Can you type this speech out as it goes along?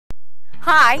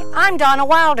Hi, I'm Donna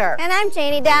Wilder. And I'm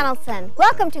Janie Donaldson.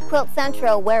 Welcome to Quilt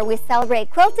Central, where we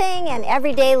celebrate quilting and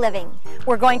everyday living.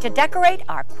 We're going to decorate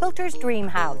our quilter's dream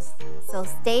house. So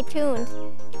stay tuned.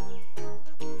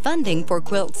 Funding for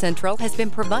Quilt Central has been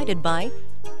provided by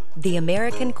the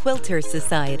American Quilters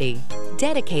Society,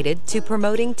 dedicated to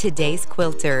promoting today's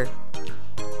quilter.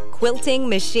 Quilting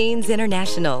Machines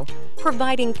International,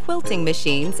 providing quilting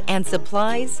machines and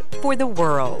supplies for the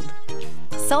world.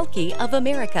 Sulky of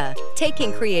America,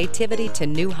 taking creativity to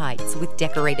new heights with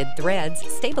decorated threads,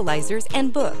 stabilizers,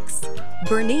 and books.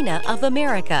 Bernina of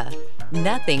America,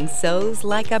 nothing sews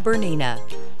like a Bernina.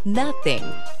 Nothing.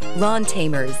 Lawn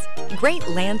Tamers, great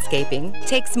landscaping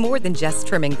takes more than just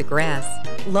trimming the grass.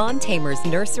 Lawn Tamers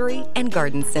Nursery and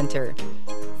Garden Center.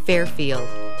 Fairfield,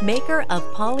 maker of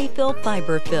polyfill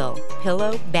fiber fill,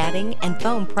 pillow, batting, and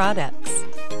foam products.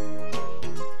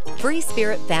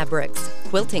 FreeSpirit Fabrics,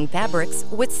 quilting fabrics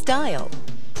with style.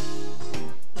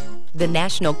 The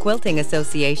National Quilting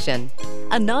Association,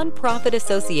 a non-profit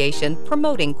association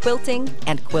promoting quilting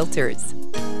and quilters.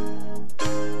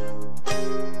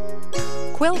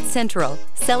 Quilt Central,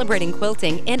 celebrating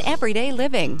quilting in everyday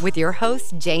living with your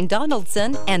hosts Jane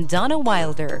Donaldson and Donna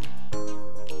Wilder.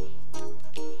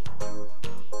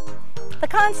 The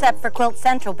concept for Quilt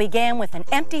Central began with an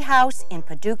empty house in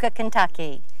Paducah,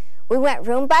 Kentucky. We went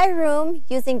room by room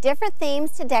using different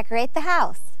themes to decorate the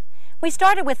house. We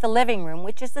started with the living room,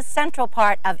 which is the central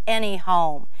part of any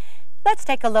home. Let's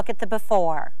take a look at the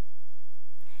before.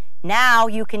 Now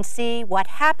you can see what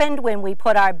happened when we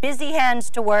put our busy hands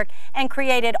to work and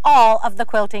created all of the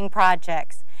quilting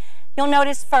projects. You'll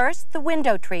notice first the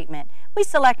window treatment. We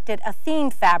selected a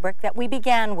themed fabric that we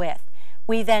began with.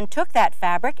 We then took that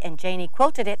fabric and Janie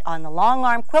quilted it on the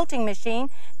longarm quilting machine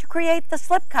to create the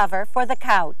slipcover for the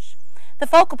couch. The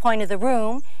focal point of the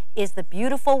room is the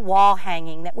beautiful wall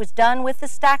hanging that was done with the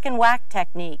Stack N Wack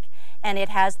technique, and it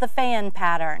has the fan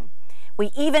pattern. We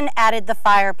even added the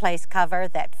fireplace cover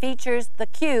that features the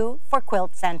cue for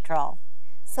Quilt Central.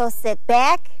 So sit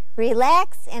back,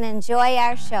 relax, and enjoy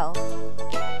our show.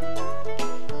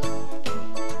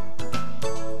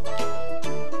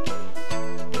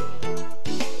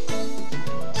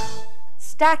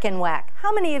 Stack N Wack.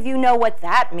 How many of you know what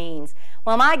that means?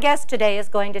 Well, my guest today is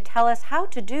going to tell us how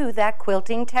to do that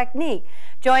quilting technique.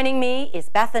 Joining me is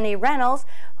Bethany Reynolds,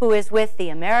 who is with the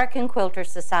American Quilters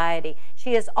Society.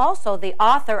 She is also the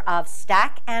author of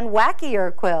Stack N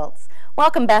Wackier quilts.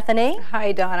 Welcome, Bethany.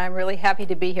 Hi, Dawn. I'm really happy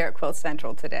to be here at Quilt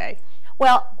Central today.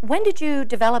 Well, when did you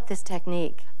develop this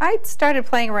technique? I started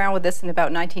playing around with this in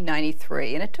about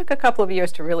 1993, and it took a couple of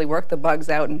years to really work the bugs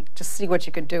out and just see what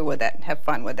you could do with it and have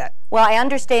fun with it. Well, I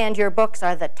understand your books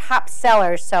are the top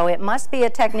sellers, so it must be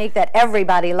a technique that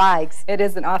everybody likes. It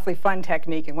is an awfully fun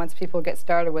technique, and once people get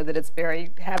started with it, it's very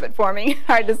habit-forming,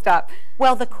 hard to stop.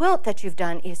 Well, the quilt that you've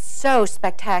done is so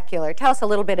spectacular. Tell us a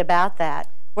little bit about that.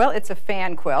 Well, it's a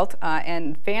fan quilt,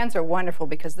 and fans are wonderful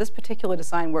because this particular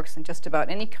design works in just about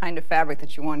any kind of fabric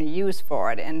that you want to use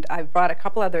for it. And I've brought a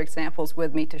couple other examples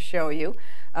with me to show you,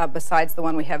 besides the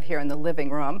one we have here in the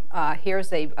living room.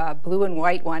 Here's a blue and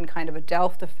white one, kind of a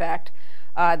Delft effect,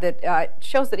 that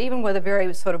shows that even with a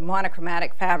very sort of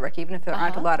monochromatic fabric, even if there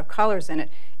aren't a lot of colors in it,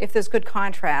 if there's good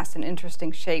contrast and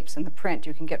interesting shapes in the print,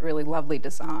 you can get really lovely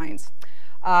designs.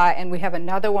 And we have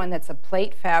another one that's a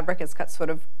plate fabric. It's got sort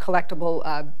of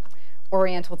collectible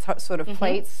oriental sort of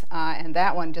plates, and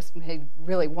that one just made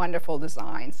really wonderful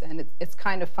designs. And it's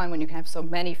kind of fun when you can have so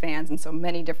many fans and so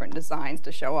many different designs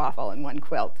to show off all in one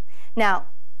quilt. Now,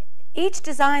 each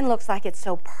design looks like it's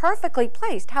so perfectly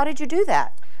placed. How did you do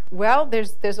that? Well,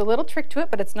 there's a little trick to it,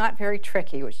 but it's not very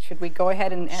tricky. Should we go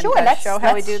ahead and sure, show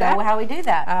how we do that? Show how we do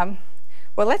that.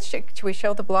 Well, should we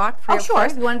show the block for you? Oh, sure.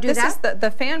 You want to do that? The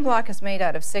fan block is made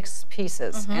out of 6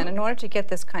 pieces, and in order to get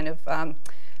this kind of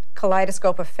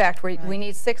kaleidoscope effect, we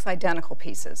need 6 identical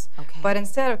pieces. Okay. But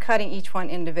instead of cutting each one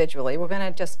individually, we're going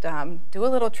to just do a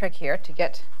little trick here to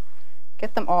get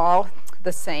them all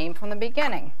the same from the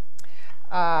beginning.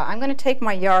 I'm going to take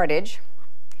my yardage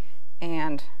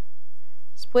and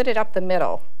split it up the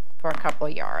middle for a couple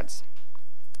of yards.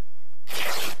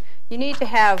 You need to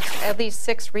have at least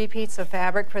 6 repeats of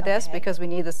fabric for this because we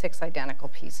need the 6 identical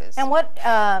pieces. And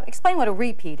explain what a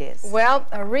repeat is. Well,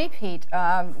 a repeat,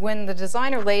 when the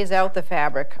designer lays out the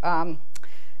fabric,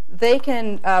 they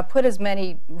can put as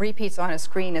many repeats on a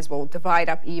screen as will divide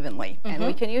up evenly. And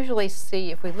we can usually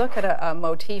see, if we look at a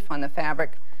motif on the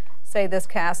fabric, say this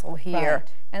castle here,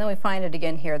 and then we find it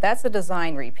again here, that's a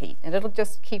design repeat. And it'll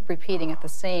just keep repeating at the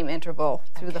same interval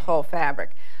through the whole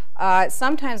fabric.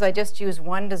 Sometimes I just use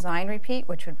one design repeat,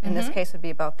 which would, in this case would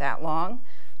be about that long.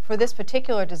 For for this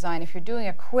particular design, if you're doing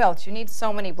a quilt, you need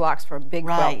so many blocks for a big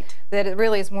quilt that it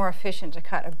really is more efficient to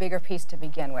cut a bigger piece to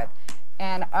begin with.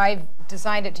 And I've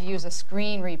designed it to use a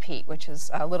screen repeat, which is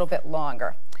a little bit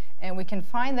longer. And we can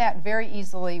find that very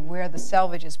easily where the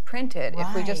selvage is printed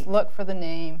if we just look for the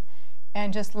name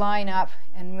and just line up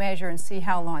and measure and see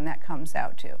how long that comes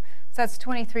out to. So that's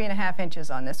 23.5 inches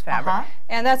on this fabric.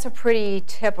 And that's a pretty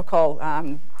typical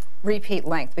repeat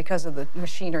length because of the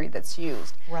machinery that's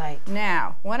used.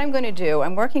 Now, what I'm going to do,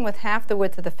 I'm working with half the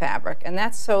width of the fabric, and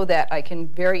that's so that I can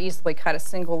very easily cut a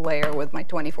single layer with my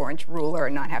 24-inch ruler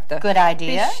and not have to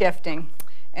be shifting.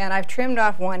 And I've trimmed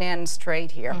off one end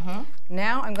straight here.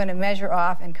 Now I'm going to measure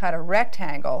off and cut a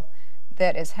rectangle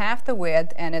that is half the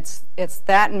width, and it's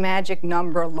that magic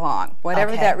number long,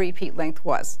 whatever that repeat length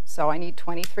was. So I need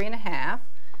 23.5.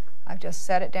 I've just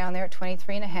set it down there at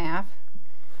 23.5.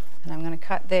 And I'm going to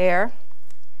cut there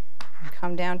and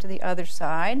come down to the other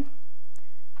side.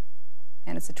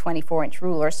 And it's a 24-inch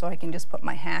ruler, so I can just put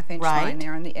my half-inch line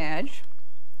there on the edge.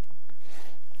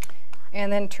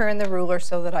 And then turn the ruler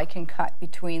so that I can cut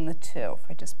between the two. If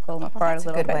I just pull them apart a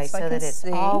little bit so that it's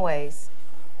always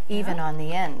even on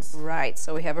the ends. Right,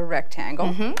 so we have a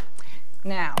rectangle.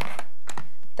 Now,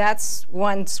 that's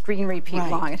one screen repeat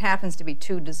long. It happens to be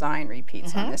 2 design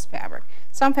repeats on this fabric.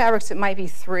 Some fabrics it might be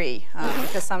 3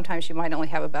 because sometimes you might only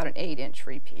have about an 8-inch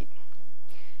repeat.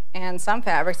 And some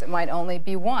fabrics it might only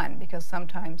be 1 because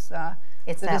sometimes the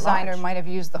designer might have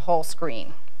used the whole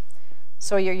screen.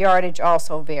 So your yardage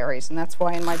also varies, and that's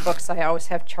why in my books I always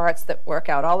have charts that work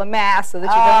out all the math so that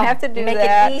you don't have to do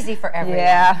that. Make it easy for everyone.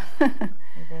 Yeah.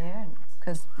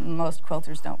 Because most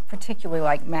quilters don't particularly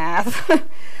like math.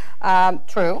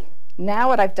 True. Now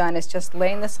what I've done is just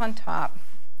laying this on top,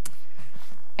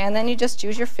 and then you just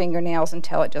use your fingernails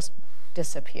until it just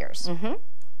disappears.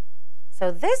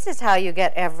 So this is how you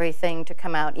get everything to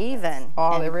come out even.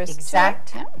 All there is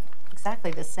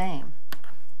exactly the same.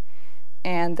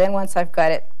 And then once I've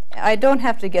got it, I don't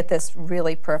have to get this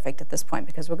really perfect at this point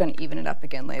because we're going to even it up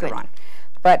again later on.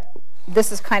 But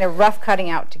this is kind of rough cutting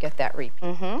out to get that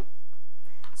repeat.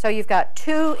 So you've got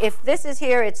 2, if this is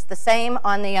here, it's the same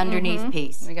on the underneath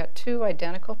piece. We got 2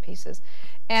 identical pieces.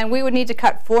 And we would need to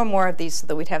cut 4 more of these so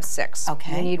that we'd have 6.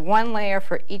 We need 1 layer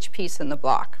for each piece in the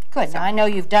block. Good, so now I know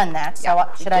you've done that, so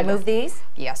should I move these?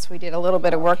 Yes, we did a little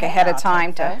bit of work ahead of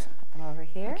time to put them over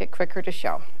here. make it quicker to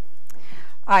show.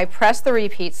 I press the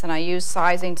repeats and I use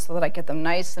sizing so that I get them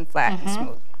nice and flat and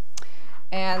smooth.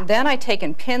 And then I take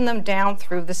and pin them down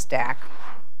through the stack.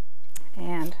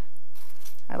 And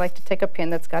I like to take a pin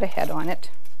that's got a head on it.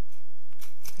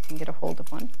 I can get a hold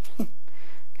of one.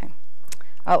 Okay.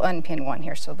 I'll unpin one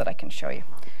here so that I can show you.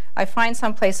 I find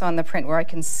some place on the print where I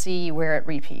can see where it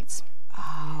repeats.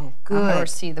 Oh, good. Or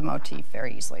see the motif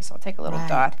very easily. So I'll take a little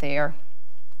dot there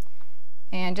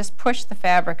and just push the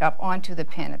fabric up onto the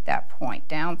pin at that point,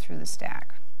 down through the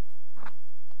stack.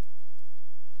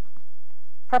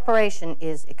 Preparation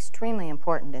is extremely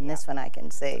important in this one, I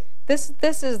can see. This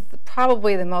is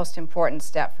probably the most important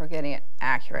step for getting it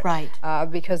accurate.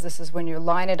 Because this is when you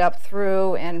line it up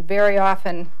through, and very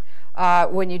often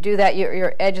when you do that,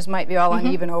 your edges might be all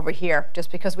uneven over here,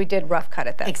 just because we did rough cut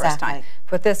it that first time.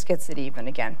 But this gets it even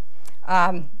again.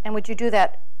 And would you do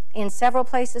that in several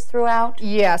places throughout?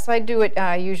 Yes, I do it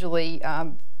usually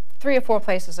 3 or 4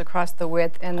 places across the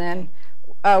width, and then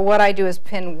what I do is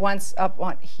pin once up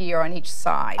on here on each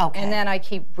side, and then I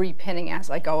keep repinning as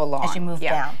I go along. As you move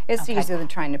down. It's easier than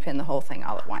trying to pin the whole thing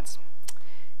all at once.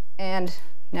 And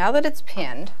now that it's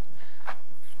pinned,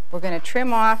 we're going to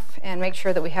trim off and make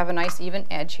sure that we have a nice even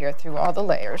edge here through all the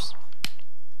layers.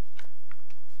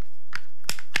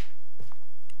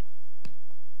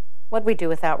 What'd we do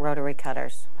without rotary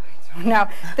cutters? Now,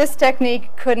 this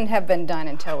technique couldn't have been done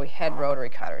until we had rotary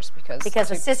cutters because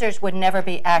the scissors would never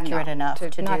be accurate enough to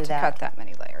do that. To cut that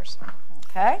many layers.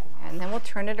 Okay. And then we'll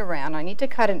turn it around. I need to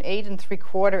cut an 8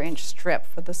 3/4 inch strip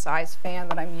for the size fan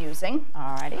that I'm using.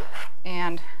 Alrighty.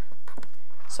 And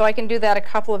so I can do that a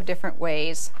couple of different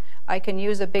ways. I can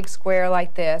use a big square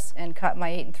like this and cut my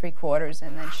 8 3/4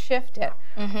 and then shift it.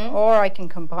 Or I can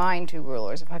combine 2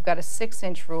 rulers. If I've got a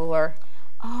 6-inch ruler,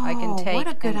 I can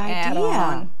take and add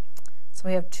on. So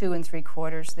we have 2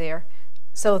 3/4 there.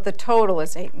 So the total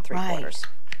is 8 3/4.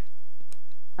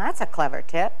 That's a clever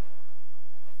tip.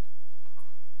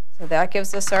 So that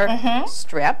gives us our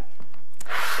strip.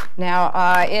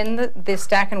 Now, in the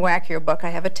Stack N Wackier book,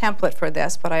 I have a template for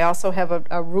this, but I also have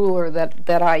a ruler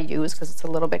that I use because it's a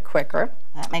little bit quicker.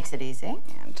 That makes it easy.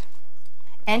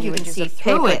 And you can see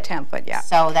through it. Template,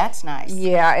 So that's nice.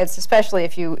 Yeah, it's especially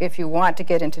if you want to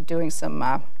get into doing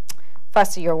some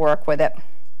fussier work with it.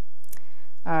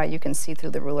 You can see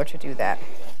through the ruler to do that.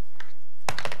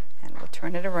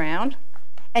 turn it around.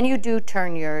 And you do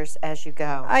turn yours as you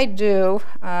go. I do.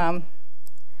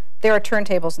 There are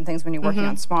turntables and things when you're working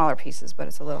on smaller pieces, but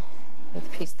it's a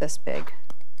piece this big.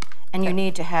 And you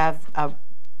need to have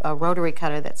a rotary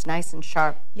cutter that's nice and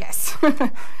sharp. Yes.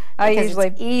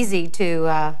 It's easy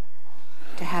to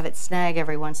have it snag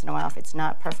every once in a while if it's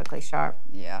not perfectly sharp.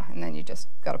 Yeah, and then you just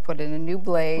got to put in a new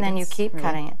blade. And then you keep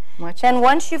cutting it. Then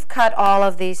once you've cut all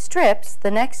of these strips, the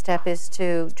next step is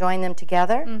to join them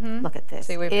together. Look at this.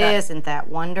 See, Isn't that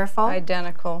wonderful?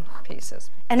 Identical pieces.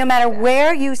 And no matter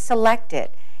where you select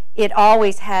it, it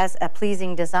always has a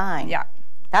pleasing design. Yeah.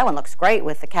 That one looks great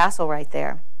with the castle right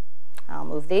there. I'll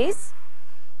move these.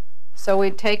 So we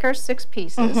take our 6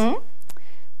 pieces.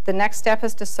 The next step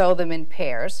is to sew them in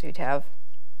pairs. So you'd have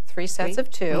 3 sets of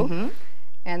 2.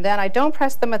 And then I don't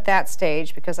press them at that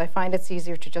stage because I find it's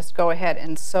easier to just go ahead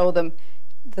and sew them,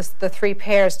 the 3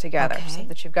 pairs together, so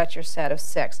that you've got your set of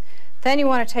 6. Then you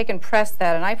want to take and press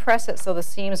that, and I press it so the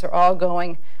seams are all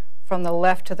going from the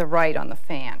left to the right on the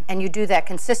fan. And you do that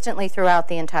consistently throughout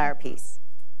the entire piece.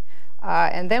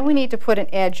 And then we need to put an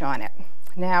edge on it.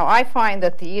 Now, I find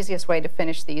that the easiest way to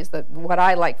finish these, what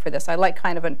I like for this, I like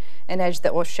kind of an edge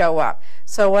that will show up.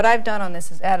 So what I've done on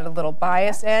this is added a little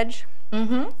bias edge.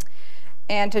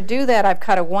 And to do that, I've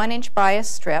cut a 1-inch bias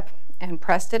strip and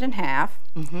pressed it in half.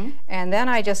 And then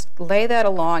I just lay that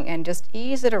along and just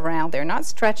ease it around there, not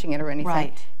stretching it or anything.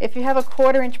 Right. If you have a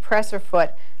 1/4-inch presser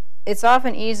foot, it's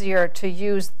often easier to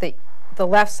use the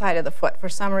left side of the foot. For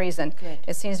some reason,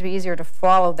 it seems to be easier to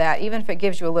follow that. Even if it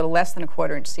gives you a little less than a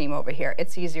 1/4-inch seam over here,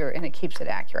 it's easier and it keeps it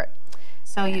accurate.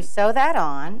 So you sew that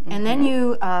on, and then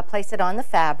you place it on the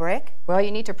fabric. Well, you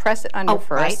need to press it under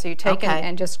first. Right. So you take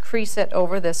and just crease it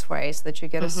over this way so that you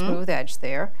get a smooth edge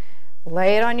there.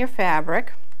 Lay it on your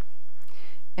fabric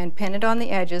and pin it on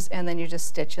the edges, and then you just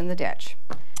stitch in the ditch.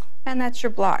 And that's your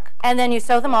block. And then you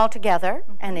sew them all together,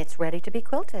 and it's ready to be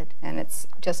quilted. And it's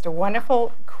just a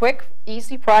wonderful, quick,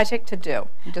 easy project to do.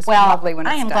 Just lovely when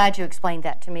it's done. I am glad you explained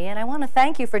that to me, and I want to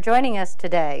thank you for joining us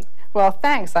today. Well,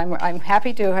 thanks. I'm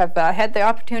happy to have had the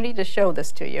opportunity to show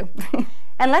this to you.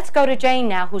 And let's go to Jane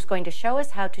now, who's going to show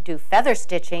us how to do feather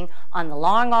stitching on the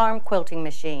long arm quilting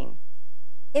machine.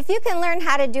 If you can learn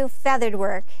how to do feathered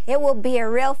work, it will be a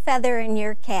real feather in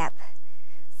your cap.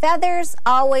 Feathers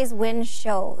always win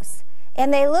shows,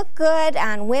 and they look good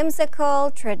on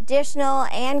whimsical, traditional,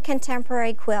 and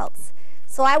contemporary quilts.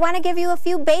 So I want to give you a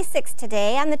few basics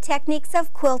today on the techniques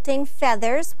of quilting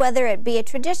feathers, whether it be a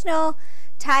traditional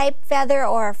type feather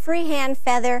or a freehand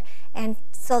feather, and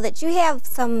so that you have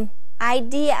some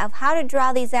idea of how to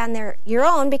draw these on your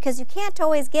own, because you can't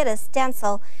always get a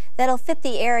stencil that'll fit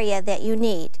the area that you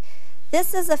need.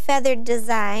 This is a feathered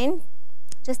design,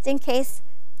 just in case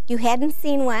you hadn't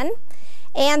seen one,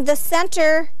 and the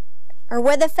center, or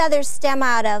where the feathers stem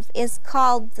out of, is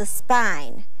called the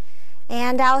spine.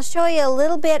 And I'll show you a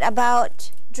little bit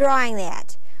about drawing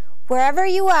that. Wherever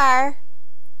you are,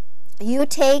 you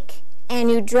take and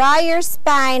you draw your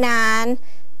spine on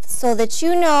so that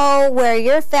you know where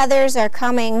your feathers are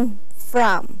coming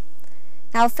from.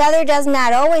 Now, a feather does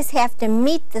not always have to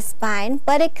meet the spine,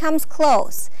 but it comes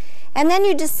close. And then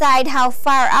you decide how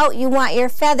far out you want your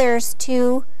feathers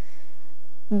to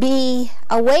be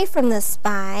away from the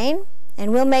spine,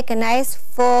 and we'll make a nice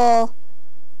full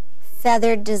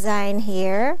feathered design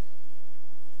here.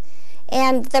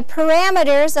 And the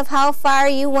parameters of how far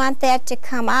you want that to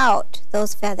come out,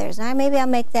 those feathers. Now maybe I'll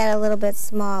make that a little bit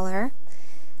smaller.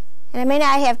 And I may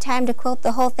not have time to quilt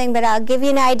the whole thing, but I'll give you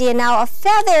an idea. Now, a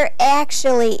feather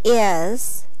actually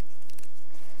is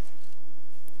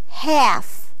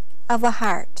half of a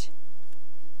heart.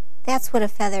 That's what a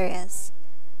feather is.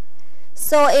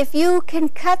 So if you can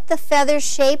cut the feather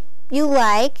shape you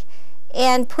like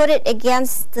and put it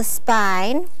against the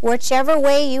spine, whichever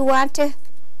way you want to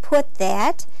put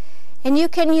that, and you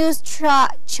can use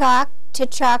chalk to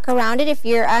chalk around it if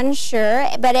you're unsure,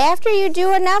 but after you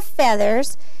do enough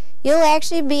feathers, you'll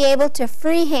actually be able to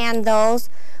freehand those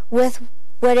with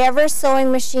whatever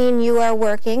sewing machine you are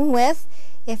working with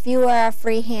if you are a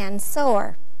freehand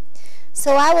sewer.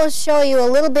 So I will show you a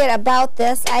little bit about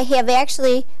this. I have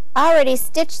actually already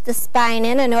stitched the spine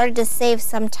in order to save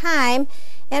some time,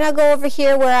 and I'll go over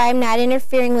here where I'm not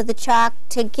interfering with the chalk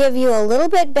to give you a little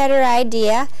bit better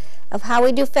idea of how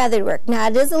we do feathered work. Now,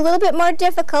 it is a little bit more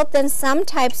difficult than some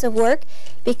types of work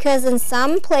because in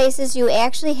some places you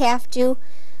actually have to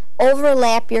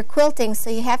overlap your quilting, so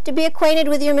you have to be acquainted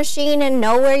with your machine and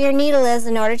know where your needle is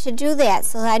in order to do that.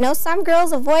 So I know some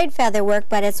girls avoid feather work,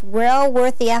 but it's well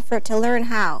worth the effort to learn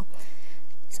how.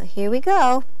 So here we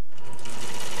go.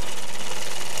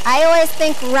 I always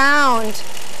think round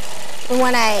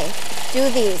when I do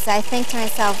these, I think to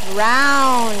myself,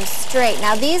 round, straight.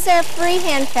 Now these are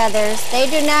freehand feathers. They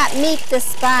do not meet the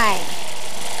spine.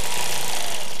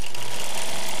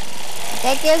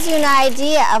 That gives you an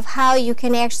idea of how you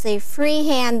can actually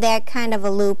freehand that kind of a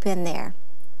loop in there.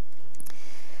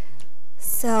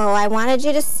 So I wanted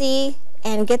you to see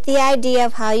and get the idea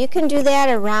of how you can do that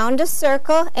around a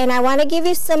circle, and I want to give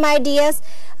you some ideas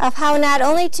of how not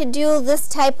only to do this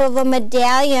type of a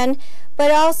medallion, but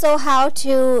also how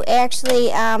to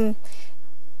actually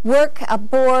work a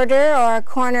border or a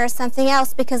corner or something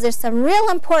else, because there's some real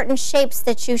important shapes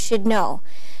that you should know.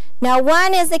 Now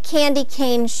one is a candy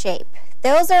cane shape.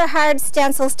 Those are hard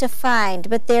stencils to find,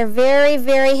 but they're very,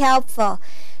 very helpful.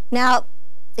 Now,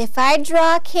 if I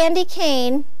draw a candy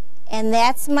cane, and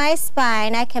that's my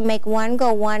spine, I can make one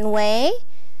go one way,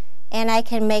 and I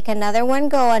can make another one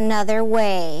go another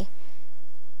way.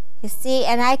 You see,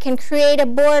 and I can create a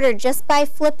border just by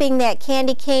flipping that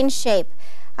candy cane shape.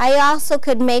 I also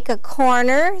could make a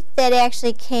corner that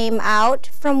actually came out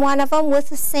from one of them with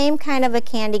the same kind of a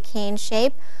candy cane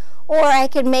shape. Or I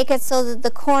could make it so that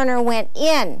the corner went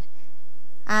in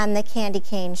on the candy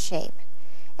cane shape.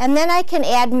 And then I can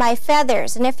add my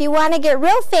feathers. And if you want to get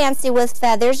real fancy with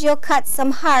feathers, you'll cut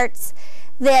some hearts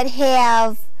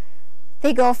that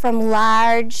they go from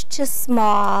large to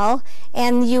small,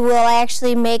 and you will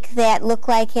actually make that look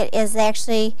like it is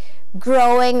actually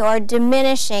growing or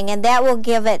diminishing, and that will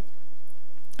give it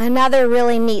another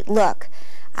really neat look.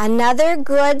 Another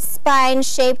good spine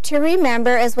shape to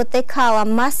remember is what they call a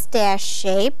mustache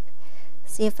shape.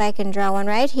 See if I can draw one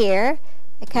right here.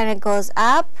 It kind of goes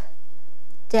up,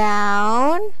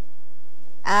 down,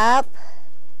 up,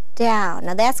 down.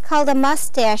 Now that's called a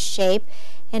mustache shape,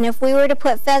 and if we were to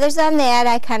put feathers on that,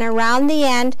 I kind of round the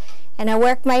end and I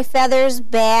work my feathers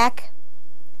back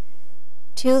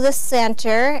to the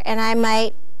center, and I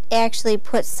might actually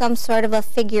put some sort of a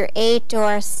figure 8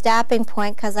 or a stopping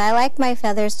point, because I like my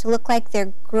feathers to look like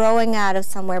they're growing out of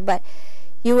somewhere. But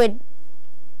you would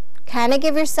kind of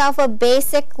give yourself a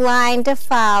basic line to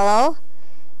follow,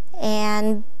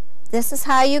 and this is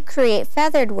how you create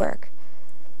feathered work.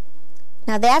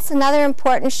 Now that's another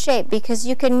important shape, because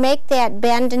you can make that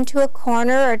bend into a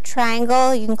corner or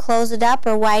triangle. You can close it up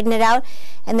or widen it out,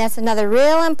 and that's another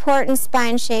real important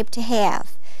spine shape to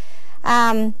have.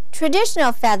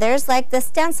 Traditional feathers, like the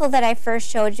stencil that I first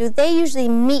showed you, they usually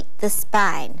meet the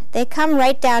spine. They come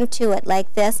right down to it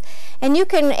like this, and you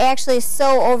can actually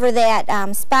sew over that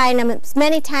spine as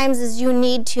many times as you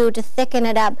need to thicken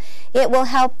it up. It will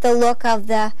help the look of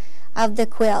the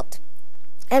quilt.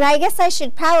 And I guess I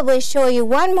should probably show you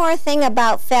one more thing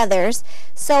about feathers.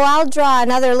 So I'll draw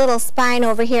another little spine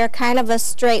over here, kind of a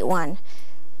straight one,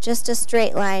 just a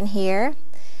straight line here.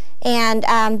 And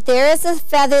there is a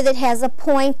feather that has a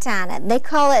point on it. They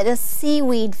call it a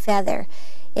seaweed feather.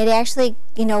 It actually,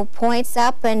 points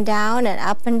up and down and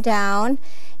up and down.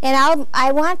 And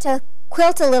I want to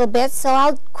quilt a little bit, so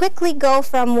I'll quickly go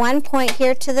from one point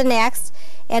here to the next,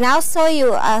 and I'll show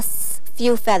you a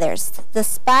few feathers. The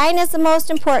spine is the most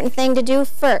important thing to do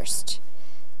first.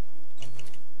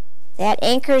 That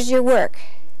anchors your work.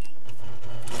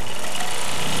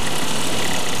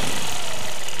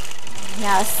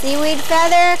 Now a seaweed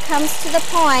feather comes to the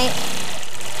point,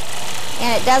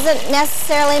 and it doesn't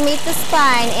necessarily meet the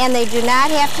spine, and they do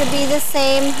not have to be the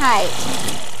same height.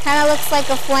 Kind of looks like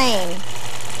a flame.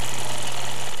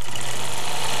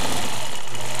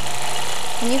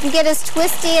 And you can get as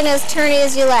twisty and as turny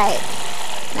as you like.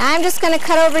 Now I'm just going to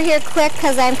cut over here quick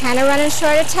because I'm kind of running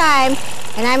short of time,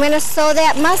 and I'm going to sew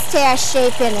that mustache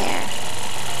shape in there.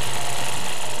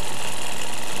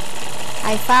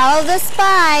 I follow the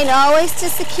spine always to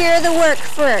secure the work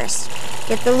first.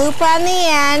 Get the loop on the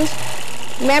end.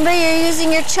 Remember, you're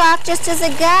using your chalk just as a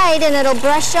guide, and it'll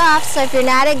brush off, so if you're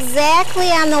not exactly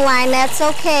on the line, that's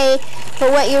okay.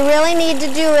 But what you really need to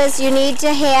do is you need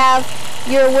to have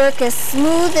your work as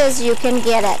smooth as you can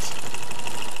get it.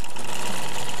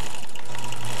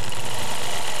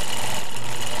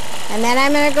 And then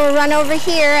I'm going to go run over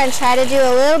here and try to do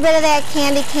a little bit of that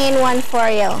candy cane one for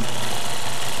you.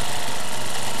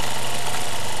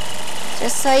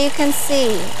 Just so you can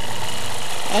see.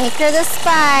 Anchor the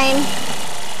spine.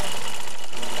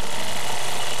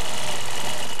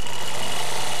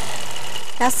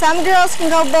 Now some girls can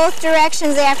go both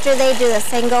directions after they do this.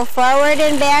 They can go forward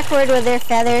and backward with their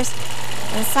feathers.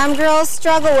 And some girls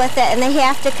struggle with it, and they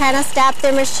have to kind of stop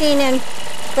their machine and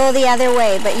go the other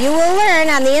way. But you will learn.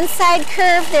 On the inside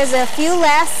curve there's a few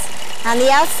less. On the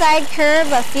outside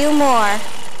curve a few more.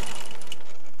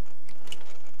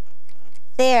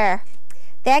 There.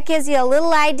 That gives you a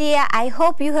little idea. I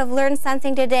hope you have learned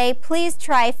something today. Please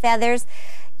try feathers.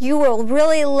 You will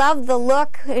really love the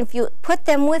look. If you put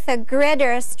them with a grid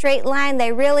or a straight line,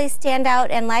 they really stand out,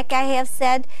 and like I have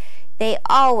said, they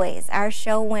always are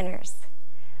show winners.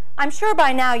 I'm sure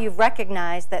by now you've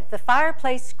recognized that the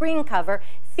fireplace screen cover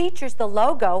features the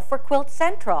logo for Quilt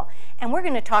Central, and we're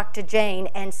going to talk to Jane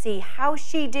and see how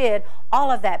she did all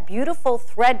of that beautiful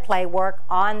thread play work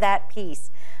on that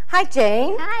piece. Hi,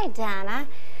 Jane. Hi, Donna.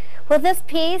 Well, this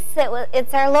piece,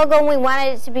 it's our logo, and we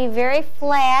wanted it to be very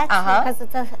flat because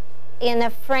it's in a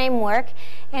framework,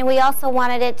 and we also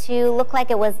wanted it to look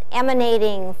like it was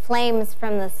emanating flames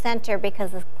from the center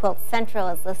because the Quilt Central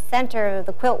is the center of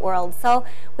the quilt world. So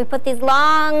we put these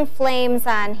long flames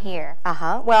on here.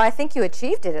 Well, I think you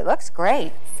achieved it. It looks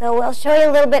great. So we'll show you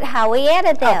a little bit how we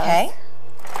added those. Okay.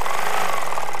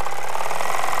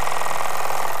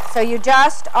 So you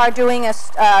just are doing a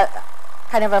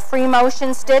kind of a free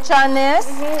motion stitch on this?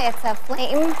 It's a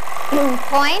flame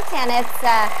point, and it's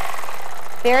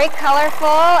very colorful,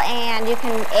 and you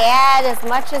can add as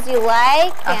much as you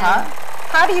like.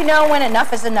 How do you know when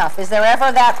enough is enough? Is there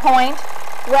ever that point?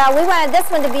 Well, we wanted this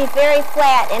one to be very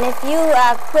flat, and if you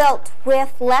quilt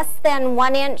with less than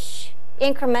 1 inch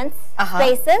increments,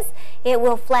 spaces, it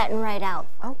will flatten right out.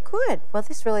 Oh, good. Well,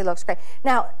 this really looks great.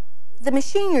 Now, the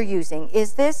machine you're using,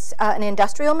 is this an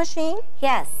industrial machine?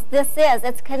 Yes, this is.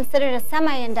 It's considered a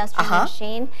semi-industrial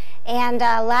machine, and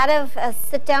a lot of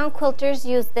sit-down quilters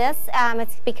use this.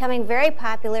 It's becoming very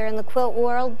popular in the quilt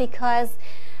world because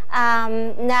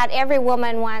not every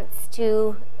woman wants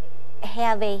to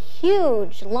have a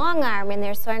huge long arm in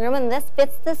their sewing room, and this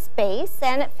fits the space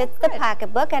and it fits the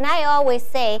pocketbook. And I always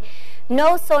say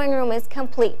no sewing room is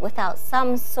complete without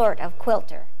some sort of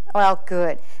quilter. Well,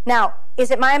 good. Now,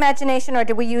 is it my imagination, or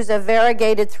did we use a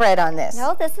variegated thread on this?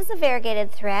 No, this is a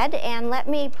variegated thread, and let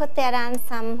me put that on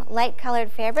some light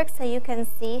colored fabric so you can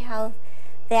see how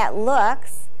that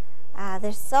looks.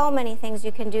 There's so many things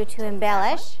you can do to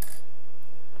embellish.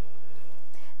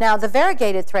 Now, the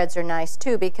variegated threads are nice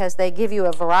too because they give you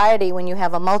a variety when you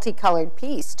have a multicolored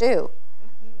piece too.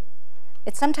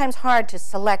 It's sometimes hard to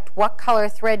select what color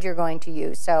thread you're going to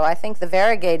use, so I think the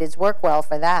variegateds work well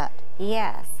for that.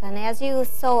 Yes, and as you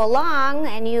sew along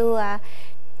and you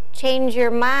change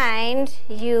your mind,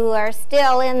 you are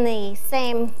still in the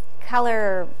same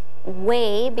color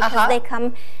way because they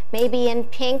come maybe in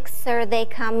pinks or they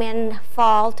come in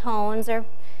fall tones or...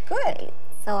 Good.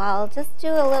 So I'll just do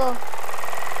a little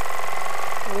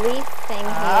leaf thing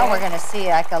here. Oh, we're going to see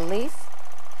like a leaf.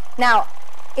 Now,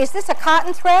 is this a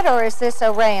cotton thread or is this a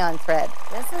rayon thread?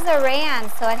 This is a rayon,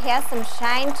 so it has some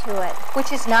shine to it.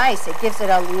 Which is nice. It gives it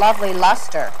a lovely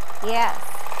luster. Yes.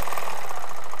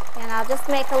 And I'll just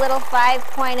make a little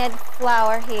 5-pointed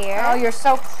flower here. Oh, you're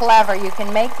so clever. You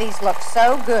can make these look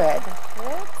so good.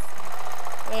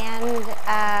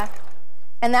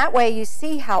 And that way you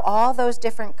see how all those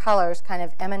different colors kind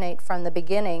of emanate from the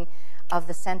beginning of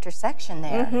the center section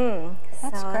there.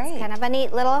 That's great. It's kind of a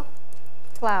neat little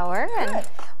flower. Good.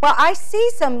 Well, I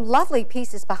see some lovely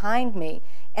pieces behind me,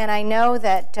 and I know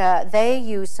that they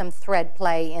use some thread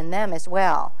play in them as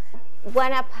well.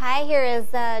 One up high here is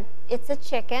it's a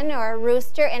chicken or a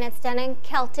rooster, and it's done in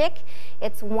Celtic.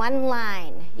 It's one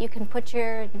line. You can put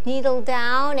your needle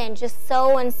down and just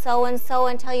sew and sew and sew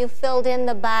until you filled in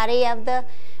the body of the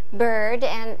bird,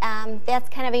 and that's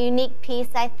kind of a unique piece.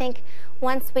 I think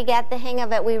once we got the hang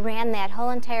of it, we ran that whole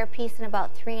entire piece in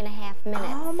about 3.5 minutes.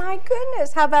 Oh my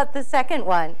goodness! How about the second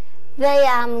one?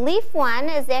 The leaf one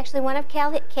is actually one of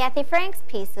Kathy Frank's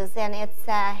pieces, and it's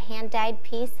a hand-dyed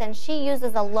piece, and she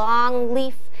uses a long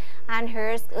leaf on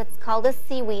hers. It's called a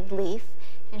seaweed leaf,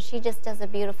 and she just does a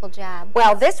beautiful job.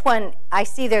 Well, this one, I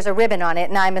see there's a ribbon on it,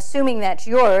 and I'm assuming that's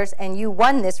yours, and you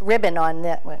won this ribbon on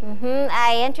that one.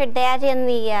 I entered that in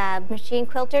the Machine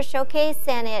Quilter Showcase,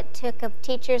 and it took a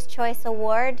Teacher's Choice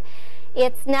Award.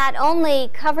 It's not only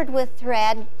covered with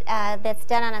thread that's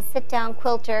done on a sit-down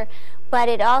quilter, but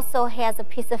it also has a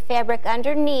piece of fabric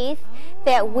underneath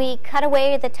that we cut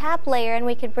away the top layer, and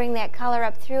we could bring that color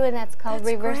up through, and that's called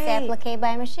reverse applique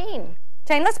by machine.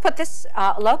 Jane, let's put this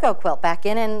logo quilt back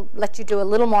in and let you do a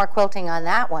little more quilting on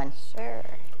that one. Sure.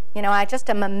 You know, I just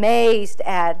am amazed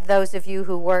at those of you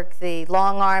who work the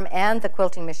long arm and the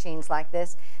quilting machines like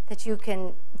this, that you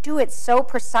can do it so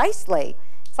precisely.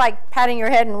 It's like patting your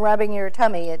head and rubbing your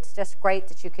tummy. It's just great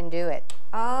that you can do it.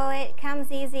 Oh, it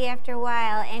comes easy after a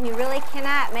while, and you really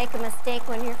cannot make a mistake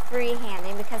when you're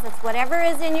freehanding because it's whatever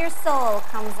is in your soul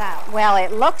comes out. Well,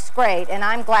 it looks great, and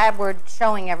I'm glad we're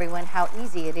showing everyone how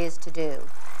easy it is to do.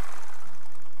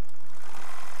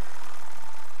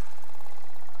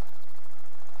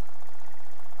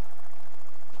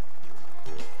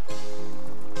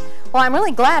 Well, I'm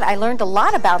really glad I learned a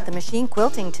lot about the machine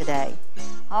quilting today.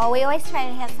 Oh, we always try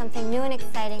to have something new and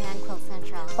exciting on Quilt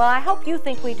Central. Well, I hope you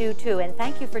think we do too, and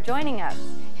thank you for joining us.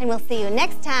 And we'll see you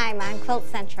next time on Quilt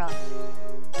Central.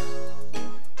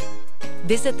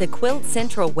 Visit the Quilt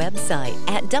Central website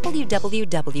at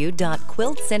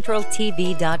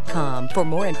www.quiltcentraltv.com for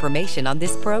more information on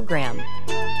this program.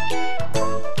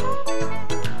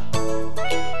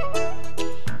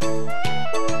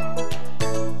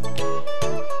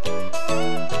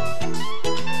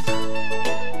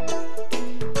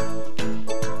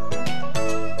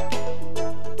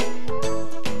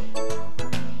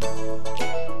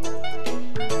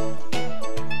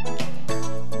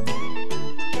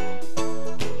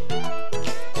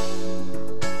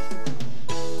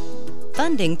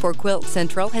 Funding for Quilt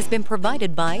Central has been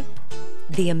provided by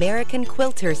the American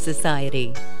Quilters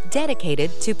Society,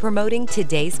 dedicated to promoting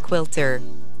today's quilter.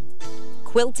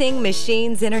 Quilting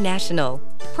Machines International,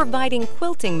 providing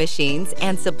quilting machines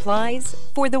and supplies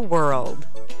for the world.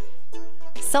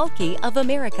 Sulky of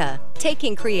America,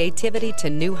 taking creativity to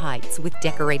new heights with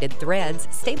decorated threads,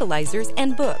 stabilizers,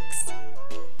 and books.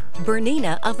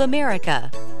 Bernina of America,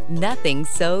 nothing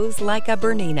sews like a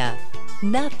Bernina.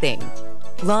 Nothing.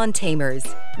 Lawn Tamers.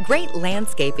 Great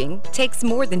landscaping takes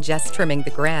more than just trimming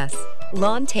the grass.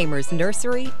 Lawn Tamers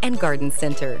Nursery and Garden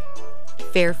Center.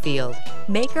 Fairfield,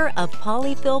 maker of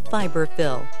polyfill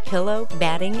fiberfill, pillow,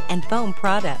 batting, and foam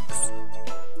products.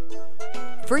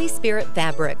 FreeSpirit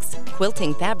Fabrics,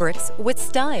 quilting fabrics with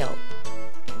style.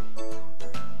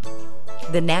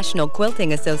 The National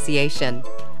Quilting Association,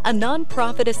 a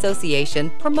non-profit association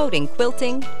promoting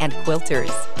quilting and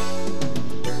quilters.